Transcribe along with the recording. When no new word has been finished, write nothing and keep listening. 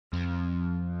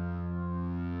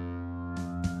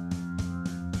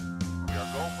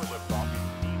Timer liftoff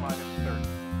in T-30.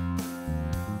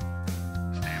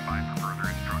 Stand by for further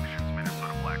instructions,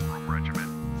 Minnesota Black Robe Regiment.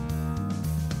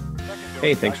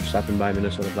 Hey, thanks for stopping by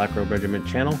Minnesota Black Robe Regiment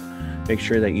channel. Make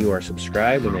sure that you are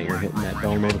subscribed and that you're hitting that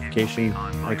bell notification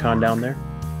icon down there.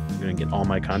 You're going to get all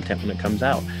my content when it comes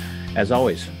out. As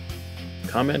always,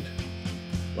 comment,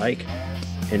 like,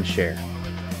 and share.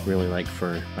 Really like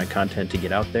for my content to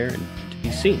get out there and to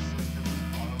be seen.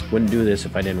 Wouldn't do this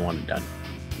if I didn't want it done.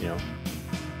 You know,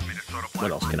 what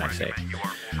else can I say?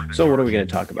 So what are we going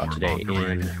to talk about today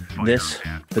in this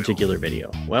particular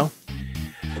video? Well,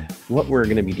 what we're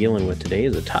going to be dealing with today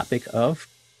is a topic of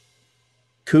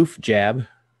Coof jab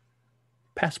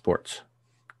passports.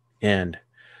 And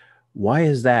why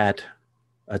is that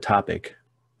a topic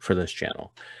for this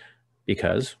channel?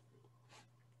 Because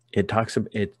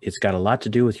it's got a lot to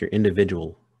do with your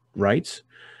individual rights.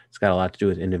 It's got a lot to do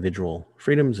with individual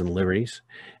freedoms and liberties,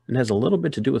 and has a little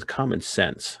bit to do with common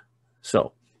sense.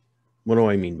 So what do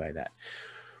I mean by that?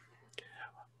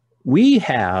 We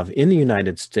have in the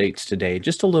United States today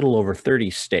just a little over 30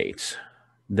 states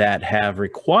that have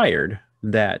required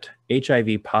that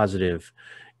HIV positive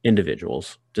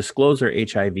individuals disclose their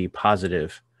HIV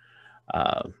positive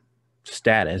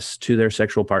status to their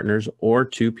sexual partners or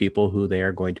to people who they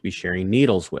are going to be sharing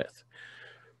needles with.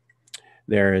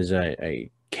 There is a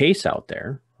case out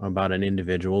there about an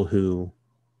individual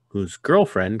whose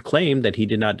girlfriend claimed that he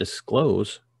did not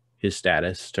disclose his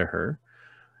status to her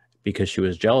because she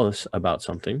was jealous about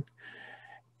something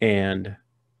and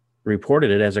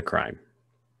reported it as a crime.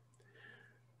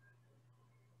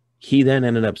 He then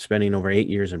ended up spending over 8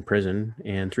 years in prison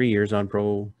and 3 years on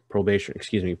parole.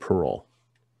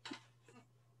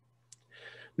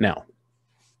 Now,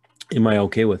 am I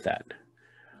okay with that?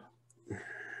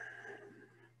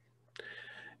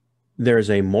 There's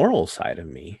a moral side of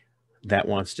me that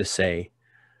wants to say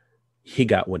he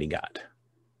got what he got.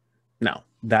 Now,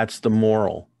 that's the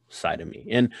moral side of me.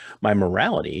 And my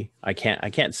morality, I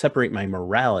can't separate my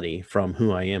morality from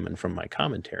who I am and from my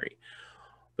commentary.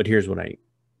 But here's what I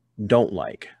don't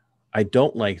like. I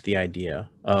don't like the idea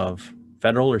of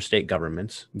federal or state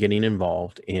governments getting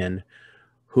involved in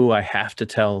who I have to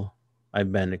tell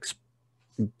I've been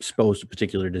exposed to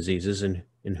particular diseases and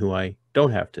who I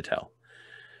don't have to tell.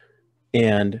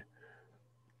 And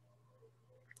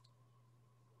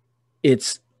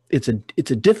it's a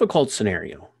difficult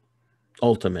scenario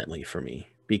ultimately for me,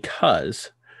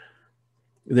 because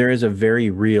there is a very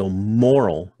real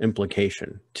moral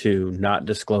implication to not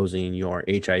disclosing your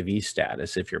HIV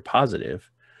status if you're positive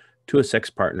to a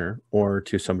sex partner or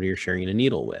to somebody you're sharing a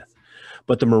needle with.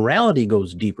 But the morality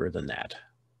goes deeper than that.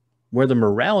 Where the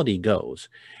morality goes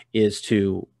is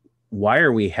to, why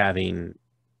are we having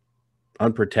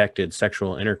unprotected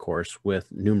sexual intercourse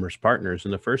with numerous partners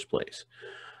in the first place?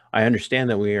 I understand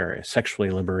that we are a sexually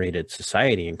liberated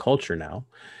society and culture now,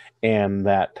 and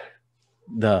that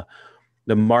the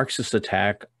Marxist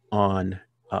attack on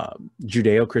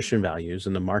Judeo-Christian values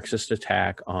and the Marxist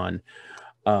attack on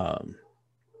oh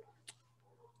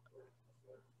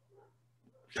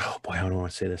boy, I don't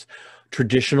want to say this,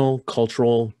 traditional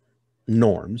cultural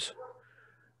norms,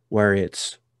 where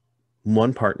it's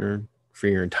one partner for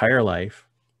your entire life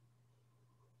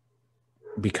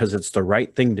because it's the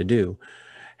right thing to do,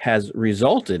 has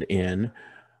resulted in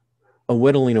a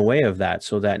whittling away of that,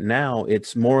 so that now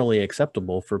it's morally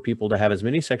acceptable for people to have as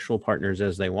many sexual partners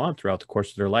as they want throughout the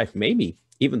course of their life, maybe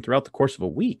even throughout the course of a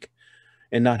week,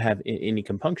 and not have any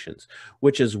compunctions,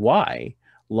 which is why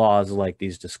laws like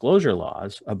these disclosure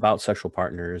laws about sexual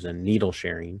partners and needle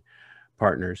sharing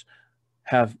partners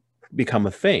have become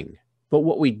a thing. But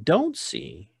what we don't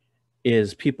see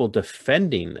is people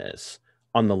defending this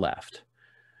on the left.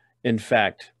 In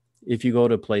fact, if you go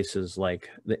to places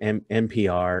like the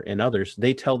NPR and others,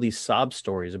 they tell these sob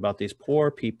stories about these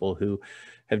poor people who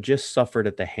have just suffered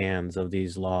at the hands of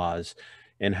these laws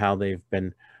and how they've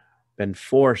been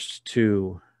forced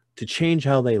to change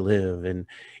how they live, and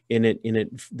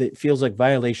it feels like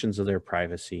violations of their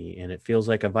privacy, and it feels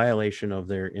like a violation of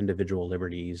their individual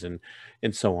liberties, and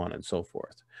so on and so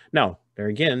forth. Now, there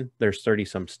again, there's 30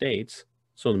 some states,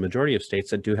 so the majority of states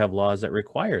that do have laws that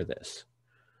require this.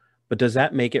 But does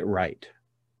that make it right?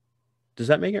 Does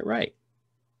that make it right?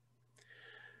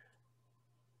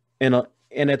 And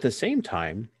at the same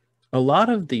time, a lot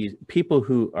of the people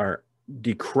who are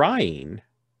decrying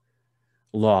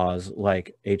laws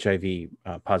like HIV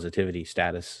positivity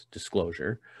status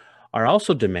disclosure are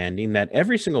also demanding that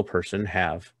every single person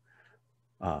have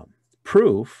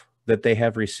proof that they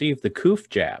have received the Coof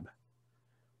jab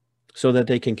so that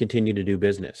they can continue to do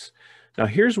business. Now,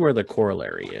 here's where the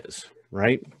corollary is,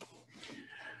 right?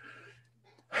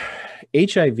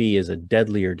 HIV is a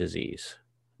deadlier disease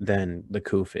than the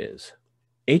Coof is.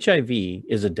 HIV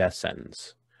is a death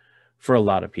sentence for a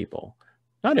lot of people.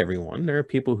 Not everyone. There are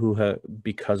people who have,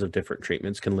 because of different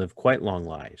treatments, can live quite long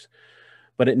lives,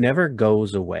 but it never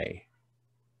goes away.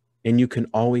 And you can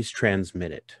always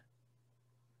transmit it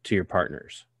to your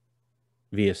partners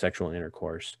via sexual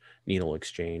intercourse, needle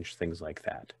exchange, things like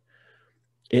that.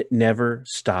 It never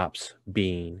stops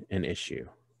being an issue,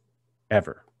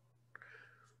 ever.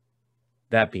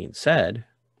 That being said,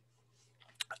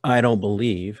 I don't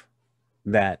believe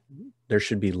that there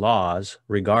should be laws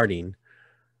regarding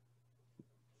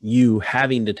you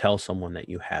having to tell someone that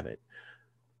you have it.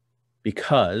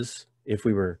 Because if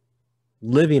we were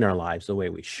living our lives the way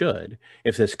we should,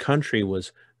 if this country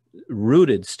was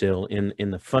rooted still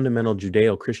in the fundamental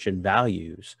Judeo-Christian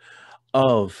values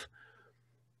of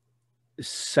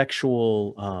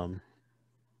sexual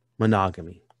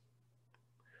monogamy,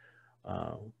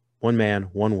 one man,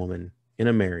 one woman in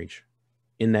a marriage,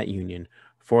 in that union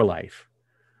for life,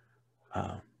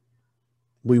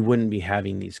 we wouldn't be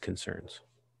having these concerns.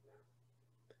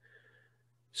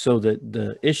 So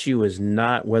the issue is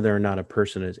not whether or not a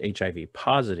person is HIV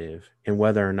positive and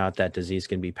whether or not that disease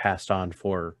can be passed on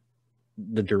for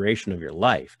the duration of your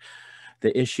life.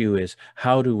 The issue is,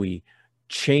 how do we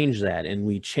change that? And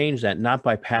we change that not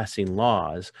by passing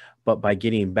laws, but by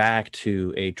getting back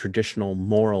to a traditional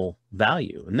moral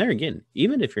value. And there again,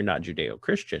 even if you're not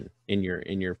Judeo-Christian in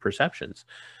your perceptions,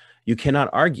 you cannot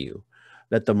argue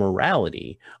that the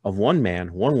morality of one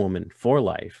man, one woman for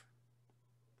life,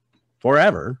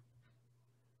 forever,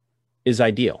 is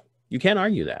ideal. You can't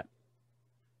argue that.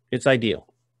 It's ideal.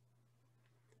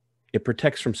 It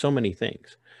protects from so many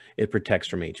things. It protects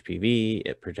from HPV.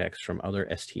 It protects from other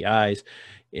STIs.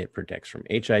 It protects from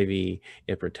HIV.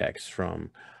 It protects from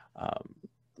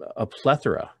a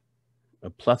plethora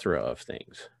of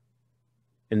things.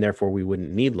 And therefore, we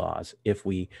wouldn't need laws if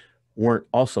we weren't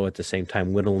also at the same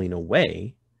time whittling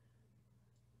away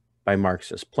by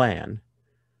Marxist plan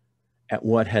at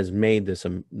what has made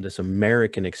this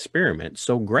American experiment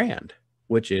so grand,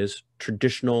 which is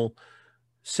traditional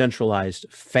centralized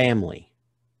family,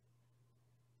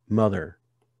 mother,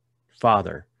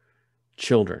 father,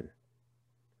 children,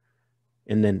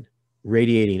 and then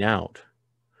radiating out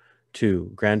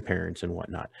to grandparents and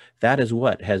whatnot. That is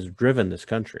what has driven this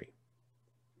country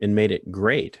and made it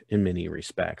great in many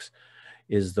respects,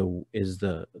 is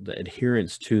the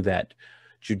adherence to that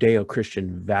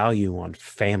Judeo-Christian value on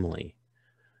family.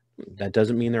 That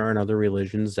doesn't mean there aren't other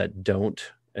religions that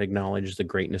don't acknowledge the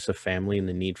greatness of family and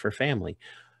the need for family.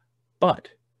 But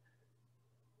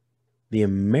the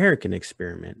American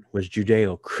experiment was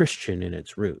Judeo-Christian in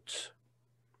its roots.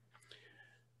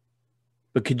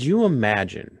 But could you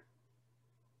imagine,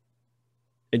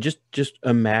 and just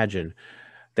imagine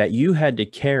that you had to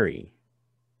carry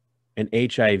an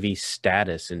HIV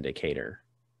status indicator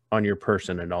on your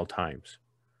person at all times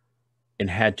and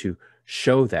had to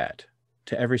show that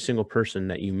to every single person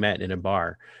that you met in a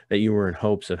bar that you were in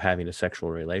hopes of having a sexual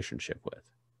relationship with.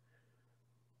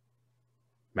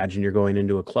 Imagine you're going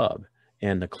into a club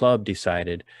and the club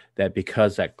decided that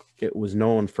because it was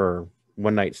known for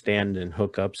one night stand and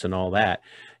hookups and all that,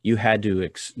 you had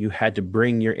to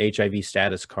bring your HIV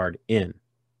status card in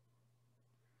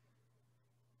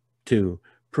to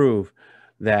prove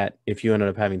that if you ended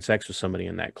up having sex with somebody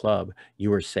in that club, you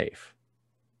were safe.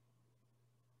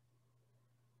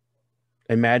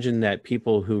 Imagine that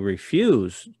people who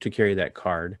refuse to carry that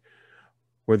card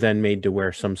were then made to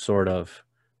wear some sort of,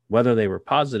 whether they were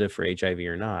positive for HIV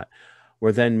or not,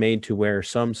 were then made to wear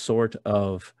some sort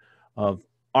of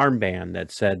armband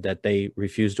that said that they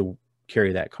refused to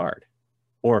carry that card,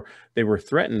 or they were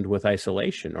threatened with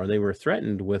isolation, or they were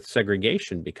threatened with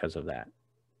segregation because of that.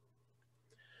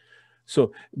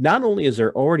 So not only is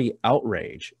there already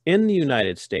outrage in the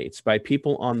United States by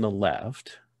people on the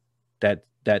left that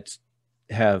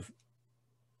have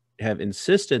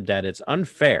insisted that it's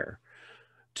unfair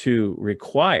to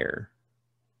require,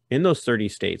 in those 30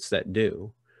 states that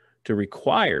do, to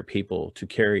require people to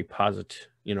carry HIV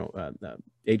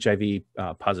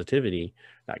positivity,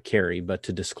 not carry, but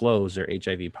to disclose their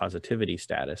HIV positivity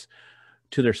status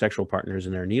to their sexual partners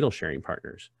and their needle sharing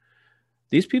partners.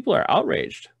 These people are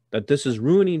outraged that this is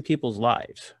ruining people's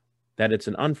lives, that it's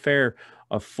an unfair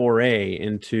foray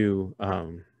into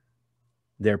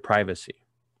their privacy.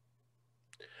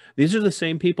 These are the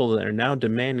same people that are now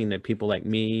demanding that people like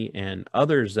me and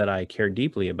others that I care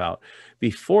deeply about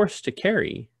be forced to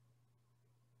carry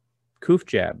Coof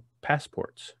jab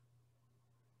passports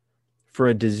for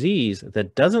a disease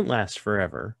that doesn't last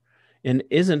forever and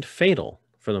isn't fatal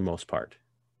for the most part.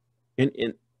 And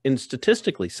And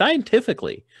statistically,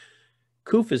 scientifically,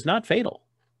 Coof is not fatal.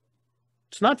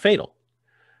 It's not fatal.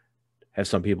 Have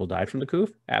some people died from the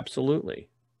Coof? Absolutely.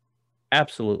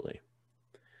 Absolutely.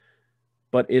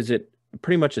 But is it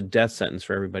pretty much a death sentence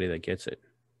for everybody that gets it?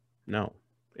 No,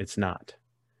 it's not.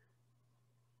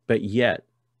 But yet,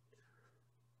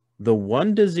 the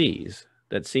one disease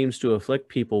that seems to afflict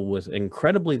people with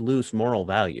incredibly loose moral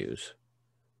values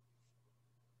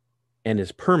and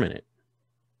is permanent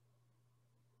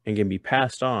and can be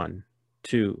passed on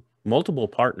to multiple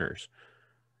partners,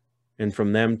 and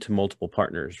from them to multiple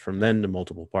partners, from them to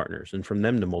multiple partners, and from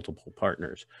them to multiple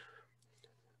partners,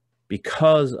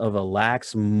 because of a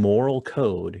lax moral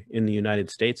code in the United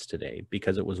States today,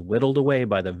 because it was whittled away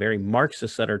by the very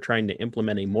Marxists that are trying to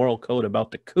implement a moral code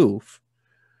about the Coof,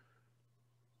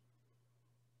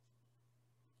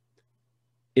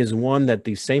 is one that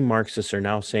these same Marxists are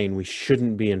now saying we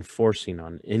shouldn't be enforcing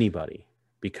on anybody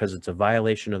because it's a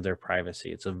violation of their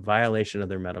privacy. It's a violation of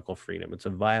their medical freedom. It's a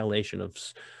violation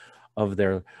of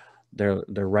their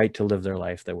right to live their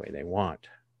life the way they want.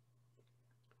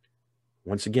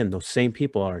 Once again, those same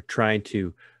people are trying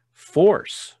to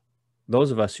force those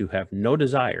of us who have no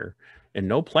desire and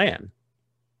no plan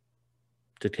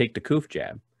to take the Coof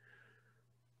jab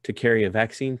to carry a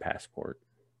vaccine passport,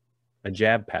 a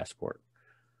jab passport,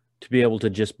 to be able to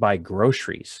just buy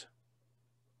groceries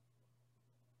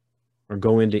or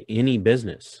go into any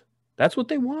business. That's what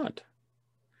they want.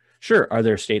 Sure, are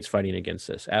there states fighting against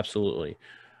this? Absolutely.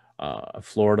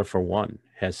 Florida, for one,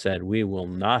 has said we will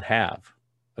not have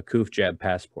a Coof jab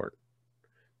passport.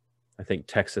 I think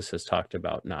Texas has talked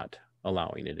about not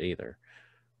allowing it either.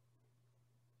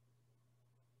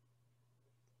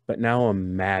 But now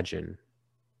imagine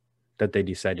that they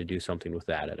decide to do something with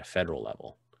that at a federal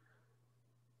level.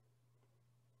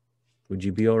 Would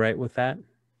you be all right with that?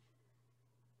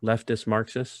 Leftist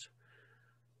Marxist?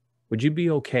 Would you be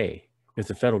okay if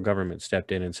the federal government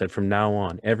stepped in and said from now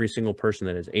on, every single person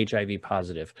that is HIV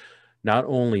positive, not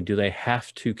only do they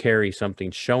have to carry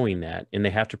something showing that, and they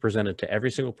have to present it to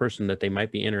every single person that they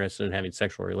might be interested in having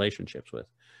sexual relationships with,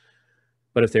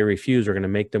 but if they refuse, we're going to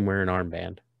make them wear an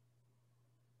armband.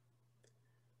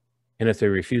 And if they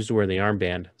refuse to wear the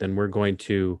armband, then we're going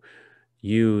to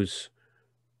use,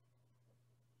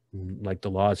 like the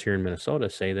laws here in Minnesota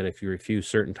say, that if you refuse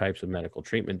certain types of medical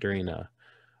treatment during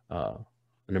an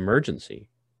emergency,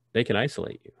 they can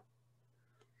isolate you.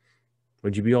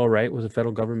 Would you be all right with the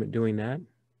federal government doing that?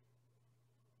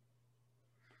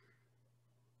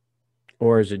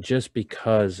 Or is it just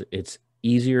because it's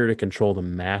easier to control the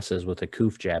masses with a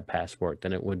Coof jab passport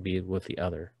than it would be with the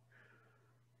other?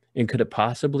 And could it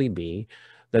possibly be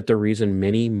that the reason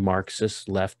many Marxist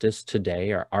leftists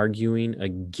today are arguing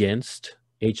against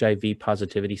HIV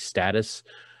positivity status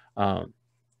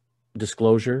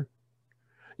disclosure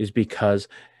is because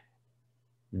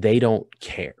they don't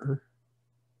care?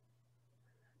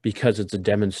 Because it's a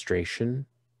demonstration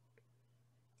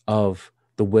of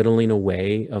the whittling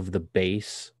away of the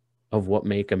base of what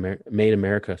made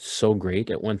America so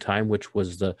great at one time, which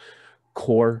was the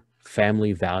core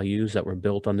family values that were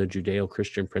built on the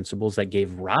Judeo-Christian principles that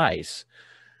gave rise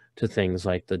to things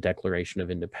like the Declaration of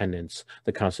Independence,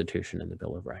 the Constitution, and the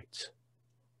Bill of Rights.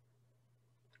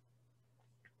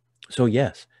 So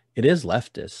yes, it is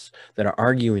leftists that are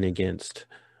arguing against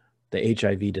the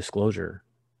HIV disclosure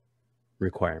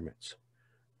requirements,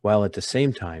 while at the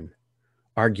same time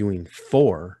arguing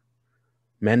for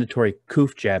mandatory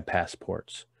Coof jab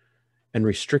passports and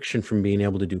restriction from being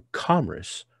able to do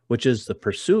commerce, which is the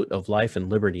pursuit of life and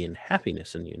liberty and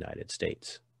happiness in the United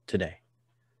States today.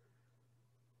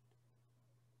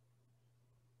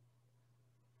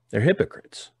 They're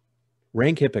hypocrites,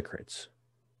 rank hypocrites.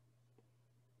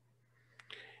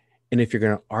 And if you're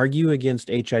going to argue against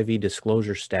HIV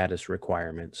disclosure status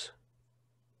requirements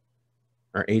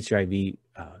or HIV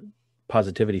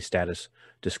positivity status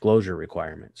disclosure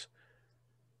requirements,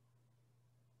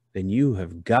 then you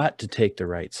have got to take the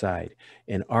right side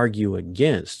and argue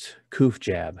against Coof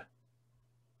jab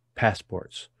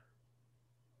passports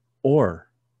or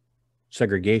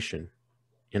segregation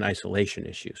and isolation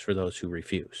issues for those who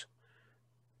refuse.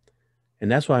 And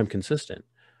that's why I'm consistent.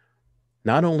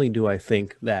 Not only do I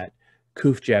think that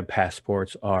Coof jab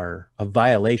passports are a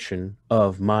violation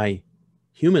of my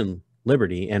human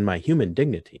liberty and my human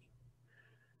dignity,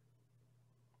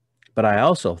 but I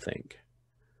also think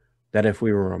that if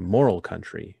we were a moral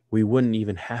country, we wouldn't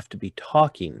even have to be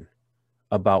talking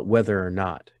about whether or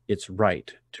not it's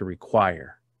right to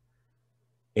require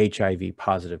HIV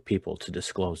positive people to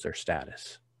disclose their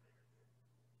status.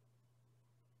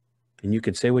 And you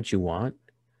can say what you want,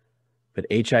 but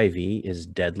HIV is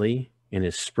deadly and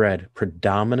is spread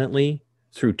predominantly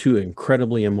through two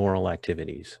incredibly immoral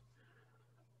activities: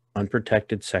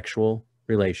 unprotected sexual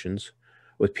relations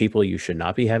with people you should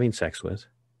not be having sex with,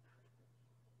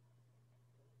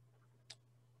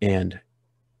 and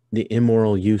the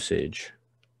immoral usage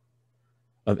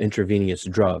of intravenous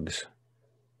drugs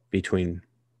between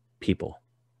people.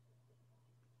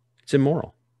 It's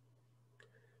immoral.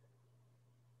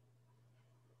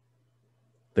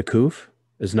 The Coof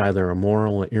is neither a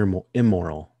moral or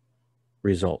immoral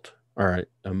result, or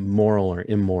a moral or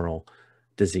immoral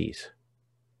disease.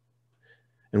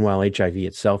 And while HIV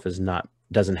itself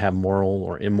doesn't have moral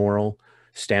or immoral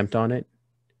stamped on it,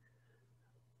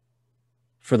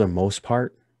 for the most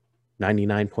part,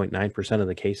 99.9% of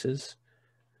the cases,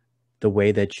 the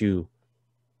way that you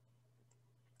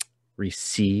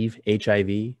receive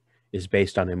HIV is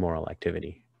based on immoral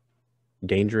activity,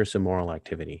 dangerous immoral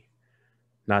activity.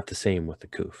 Not the same with the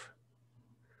Coof.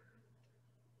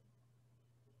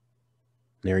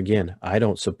 There again, I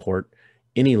don't support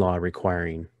any law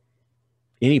requiring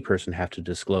any person have to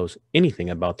disclose anything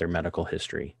about their medical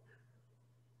history.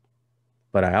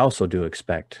 But I also do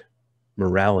expect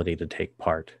morality to take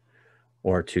part,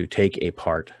 or to take a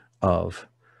part of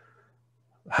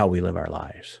how we live our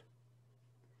lives.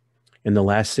 And the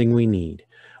last thing we need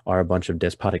are a bunch of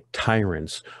despotic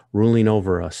tyrants ruling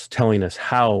over us, telling us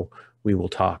how we will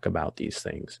talk about these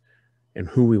things and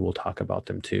who we will talk about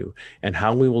them to, and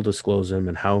how we will disclose them,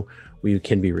 and how we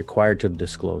can be required to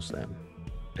disclose them,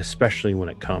 especially when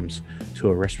it comes to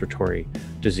a respiratory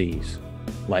disease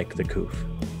like the Coof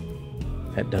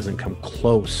that doesn't come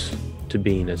close to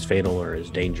being as fatal or as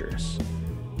dangerous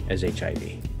as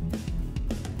HIV.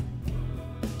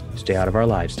 Stay out of our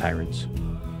lives, tyrants.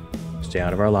 Stay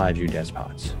out of our lives, you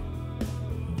despots.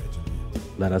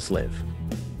 Let us live.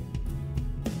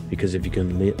 Because if you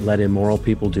can let immoral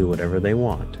people do whatever they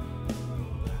want,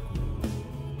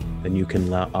 then you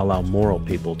can allow moral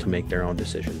people to make their own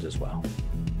decisions as well.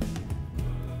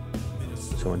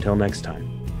 So until next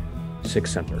time, sic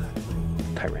semper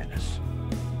tyrannis.